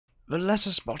The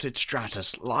lesser-spotted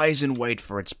stratus lies in wait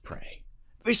for its prey.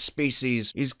 This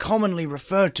species is commonly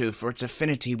referred to for its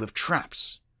affinity with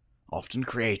traps, often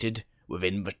created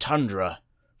within the tundra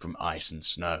from ice and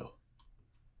snow.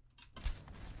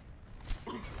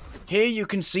 Here you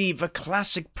can see the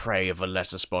classic prey of a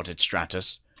lesser-spotted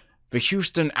stratus, the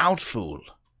Houston outfool,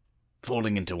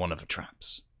 falling into one of the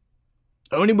traps.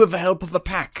 Only with the help of the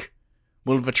pack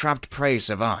will the trapped prey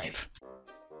survive.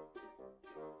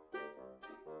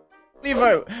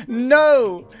 Evo,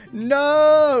 no!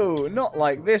 No! Not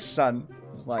like this, son.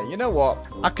 It's like, you know what?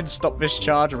 I can stop this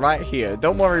charge right here.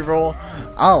 Don't worry, Raw.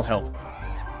 I'll help.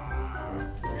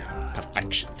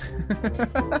 Perfection.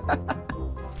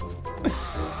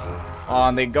 Oh,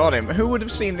 and they got him. Who would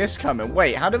have seen this coming?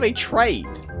 Wait, how do they trade?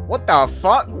 What the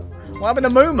fuck? What happened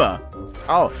to Muma?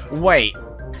 Oh, wait.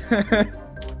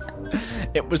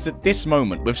 It was at this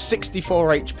moment, with 64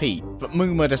 HP, that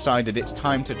Muma decided it's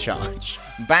time to charge.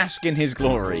 Bask in his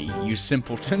glory, you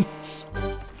simpletons.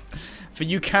 For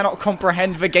you cannot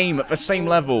comprehend the game at the same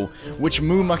level which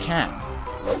Muma can.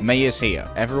 May is here.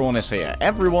 Everyone is here.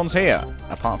 Everyone's here.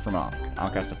 Apart from Ark.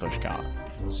 Ark has to push cart.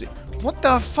 See, what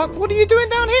the fuck? What are you doing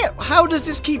down here? How does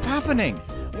this keep happening?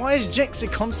 Why is Jixie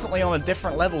constantly on a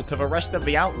different level to the rest of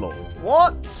the Outlaw?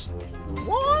 What?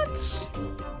 What?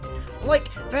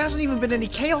 Like, there hasn't even been any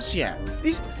chaos yet.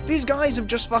 These guys have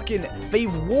just fucking...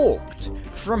 They've walked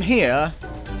from here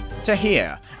to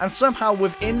here. And somehow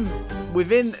within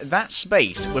that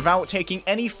space, without taking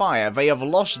any fire, they have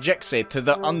lost Jixie to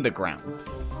the underground.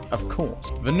 Of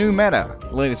course. The new meta,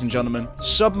 ladies and gentlemen,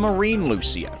 Submarine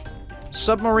Lucio.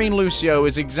 Submarine Lucio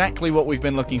is exactly what we've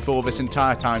been looking for this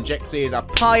entire time. Jixie is a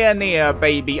pioneer,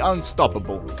 baby,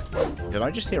 unstoppable. Did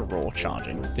I just hear Raw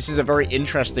charging? This is a very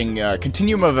interesting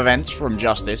continuum of events from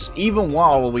Justice, even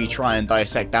while we try and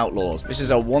dissect Outlaws. This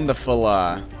is a wonderful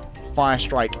fire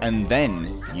strike and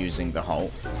then using the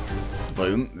Halt.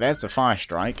 Boom, there's the fire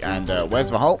strike, and where's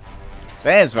the Halt?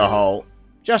 There's the Halt.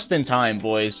 Just in time,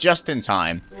 boys, just in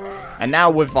time. And now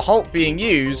with the Halt being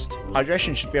used,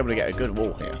 Hydration should be able to get a good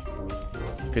wall here.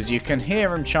 Because you can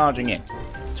hear him charging in.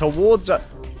 Towards a...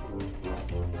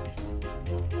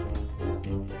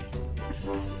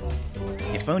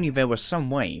 If only there was some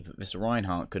way that this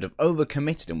Reinhardt could have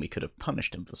overcommitted and we could have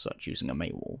punished him for such using a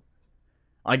May wall.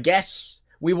 I guess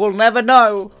we will never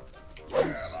know!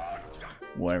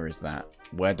 Where is that?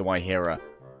 Where do I hear a...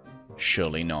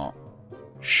 Surely not.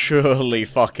 Surely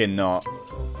fucking not.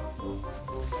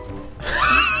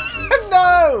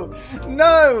 No!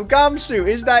 No! Gamsu,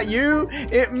 is that you?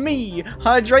 It me!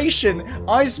 Hydration!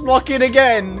 Ice blocking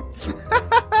again!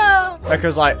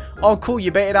 Because like, oh cool,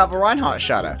 you baited out the Reinhardt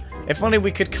Shadow. If only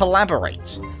we could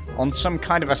collaborate on some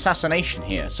kind of assassination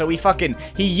here. So he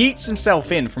yeets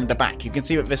himself in from the back. You can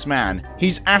see with this man,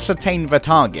 he's ascertained the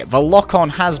target. The lock-on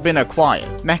has been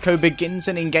acquired. Meko begins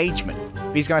an engagement.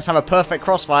 These guys have a perfect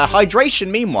crossfire. Hydration,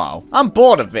 meanwhile. I'm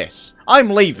bored of this. I'm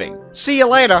leaving. See you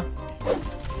later.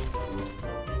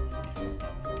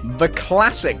 The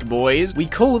classic, boys. We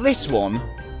call this one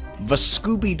the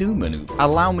Scooby-Doo Manoeuvre.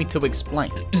 Allow me to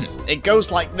explain. It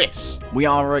goes like this. We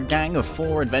are a gang of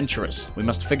 4 adventurers. We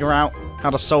must figure out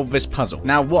how to solve this puzzle.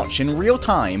 Now watch in real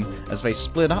time as they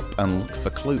split up and look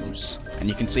for clues. And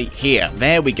you can see here,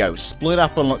 there we go, split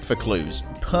up and look for clues.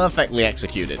 Perfectly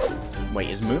executed.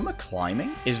 Wait, is Muma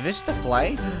climbing? Is this the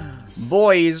play?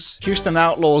 Boys, Houston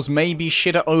Outlaws may be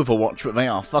shit at Overwatch, but they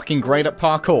are fucking great at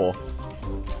parkour.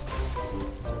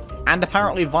 And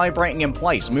apparently vibrating in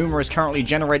place. Muma is currently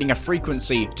generating a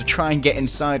frequency to try and get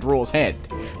inside Raw's head.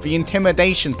 The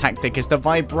intimidation tactic is to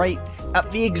vibrate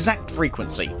at the exact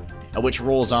frequency at which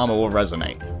Raw's armor will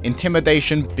resonate.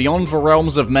 Intimidation beyond the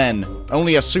realms of men.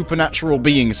 Only a supernatural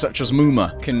being such as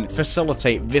Muma can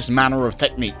facilitate this manner of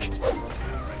technique.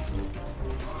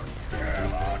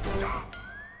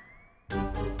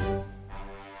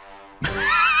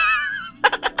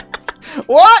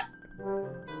 What?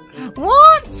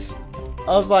 What?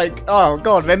 I was like, oh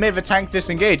god, they made the tank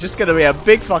disengage. It's gonna be a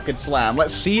big fucking slam.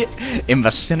 Let's see it in the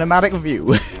cinematic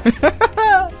view.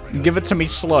 Give it to me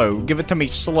slow. Give it to me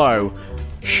slow.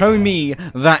 Show me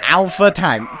the alpha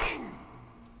tank.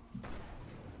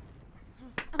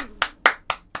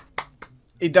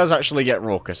 He does actually get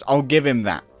raucous. I'll give him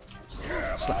that.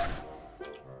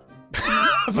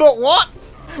 But what?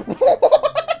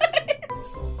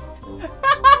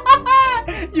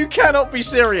 You cannot be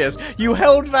serious. You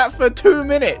held that for 2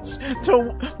 minutes.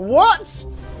 To what?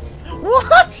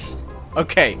 What?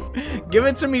 Okay, give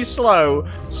it to me slow.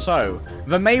 So,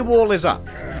 the May wall is up.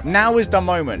 Now is the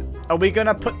moment. Are we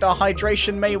gonna put the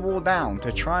hydration May wall down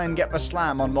to try and get the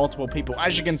slam on multiple people?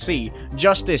 As you can see,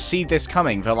 Justice see this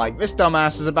coming. They're like, this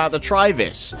dumbass is about to try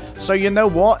this. So you know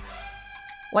what?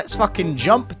 Let's fucking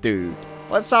jump, dude.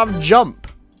 Let's have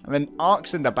jump. And then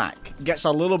Ark's in the back. Gets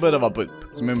a little bit of a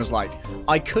boop. So Muma's like,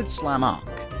 I could slam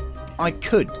Ark. I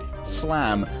could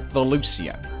slam the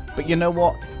Lucio. But you know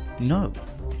what? No.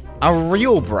 A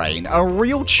real brain, a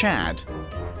real Chad,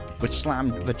 would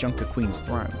slam the Junker Queen's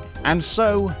throne. And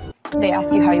so... They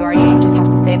ask you how you are, you just have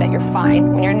to say that you're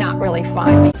fine when you're not really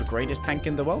fine. The greatest tank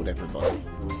in the world, everybody.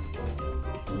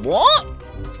 What?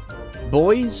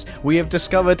 Boys, we have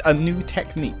discovered a new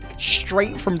technique,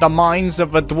 straight from the minds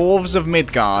of the dwarves of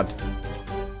Midgard.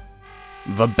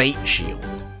 The bait shield.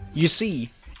 You see,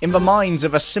 in the minds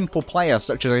of a simple player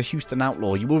such as a Houston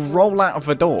Outlaw, you will roll out of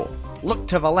the door, look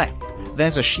to the left,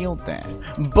 there's a shield there.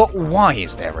 But why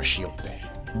is there a shield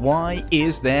there? Why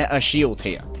is there a shield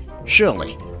here?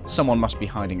 Surely, someone must be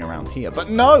hiding around here. But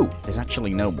no! There's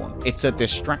actually no one. It's a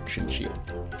distraction shield.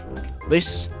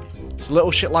 This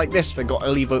little shit like this that got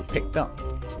Elivo picked up.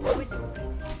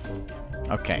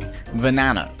 Okay, the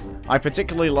Nano. I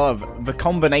particularly love the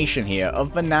combination here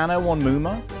of the Nano on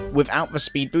Muma without the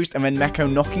speed boost and then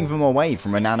Meko knocking them away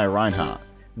from a Nano Reinhardt.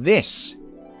 This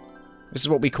is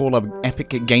what we call an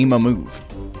epic gamer move.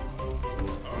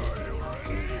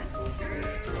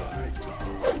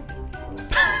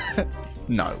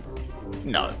 No.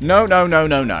 No. No, no, no,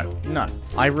 no, no. No.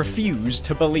 I refuse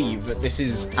to believe that this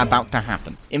is about to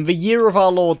happen. In the year of our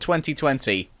Lord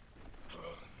 2020,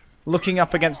 looking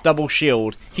up against double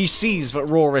shield, he sees that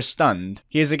Raw is stunned.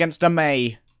 He is against a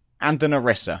Mei and an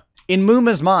Orisa. In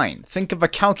Muma's mind, think of the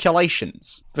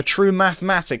calculations, the true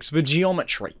mathematics, the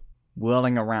geometry,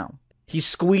 whirling around. He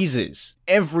squeezes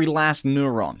every last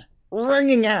neuron,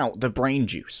 wringing out the brain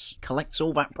juice. Collects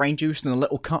all that brain juice in a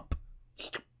little cup.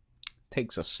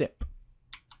 Takes a sip.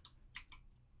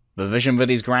 The vision that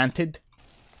he's granted,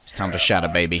 it's time to shatter,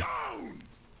 baby.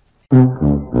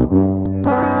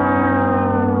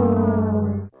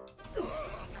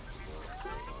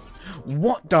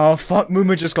 What the fuck?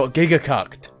 Muma just got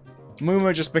giga-cucked.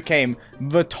 Muma just became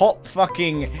the top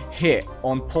fucking hit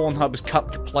on Pornhub's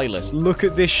cucked playlist. Look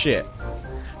at this shit.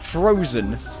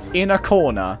 Frozen in a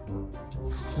corner,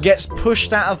 gets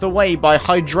pushed out of the way by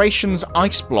Hydration's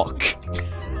ice block.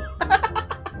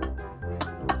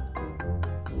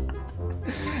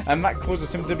 And that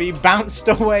causes him to be bounced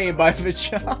away by the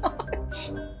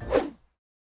charge.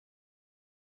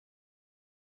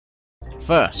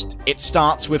 First, it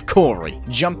starts with Corey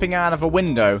jumping out of a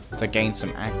window to gain some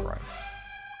aggro.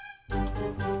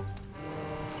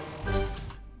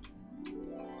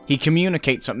 He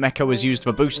communicates that Meko is used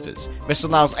for boosters. This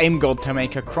allows AimGod to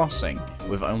make a crossing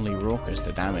with only Raucus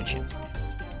to damage him.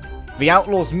 The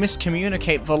Outlaws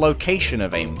miscommunicate the location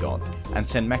of AimGod and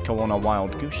send Meko on a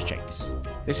wild goose chase.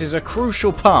 This is a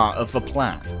crucial part of the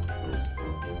plan.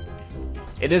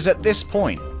 It is at this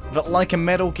point that, like a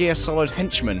Metal Gear Solid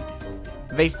henchman,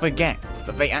 they forget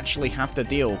that they actually have to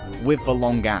deal with the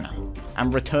Longana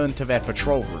and return to their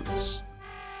patrol routes.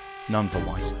 None the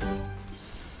wiser.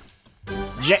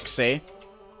 Jexe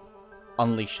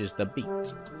unleashes the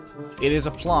beat. It is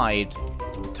applied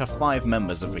to 5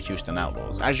 members of the Houston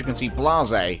Outlaws. As you can see,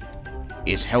 Blase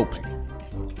is helping.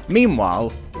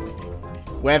 Meanwhile,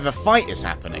 where the fight is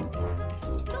happening,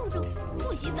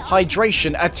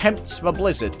 Hydration attempts the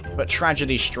blizzard, but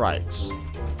tragedy strikes.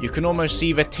 You can almost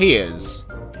see the tears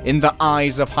in the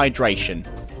eyes of Hydration,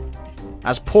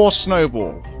 as poor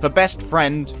Snowball, the best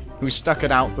friend who stuck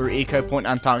it out through Eco Point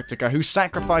Antarctica, who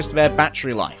sacrificed their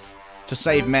battery life to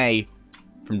save May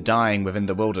from dying within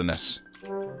the wilderness,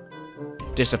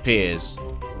 disappears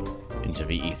into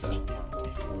the ether.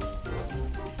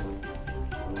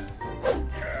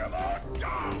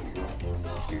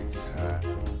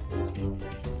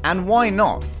 And why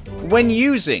not? When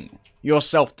using your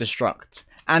self-destruct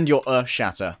and your Earth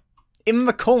Shatter, in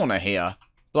the corner here,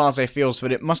 Blase feels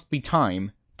that it must be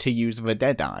time to use the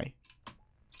Deadeye.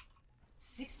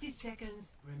 60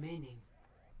 seconds remaining.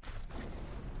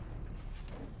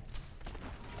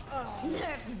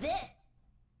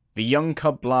 The young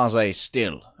cub Blase,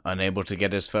 still unable to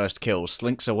get his first kill,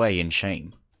 slinks away in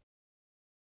shame.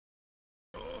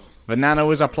 The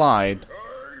nano is applied.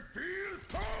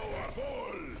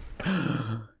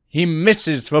 He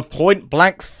misses the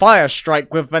point-blank fire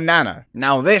strike with the nano.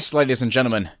 Now this, ladies and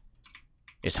gentlemen,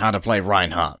 is how to play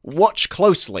Reinhardt. Watch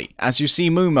closely as you see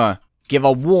Muma give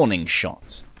a warning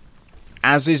shot,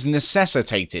 as is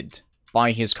necessitated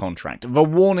by his contract. The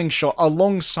warning shot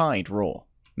alongside Raw,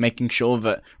 making sure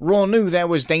that Raw knew there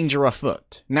was danger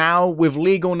afoot. Now, with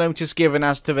legal notice given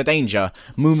as to the danger,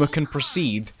 Muma can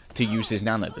proceed to use his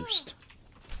nano boost.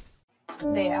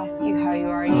 They ask you how you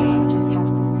are, you just have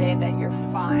to say that you're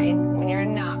fine when you're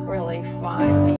not really fine.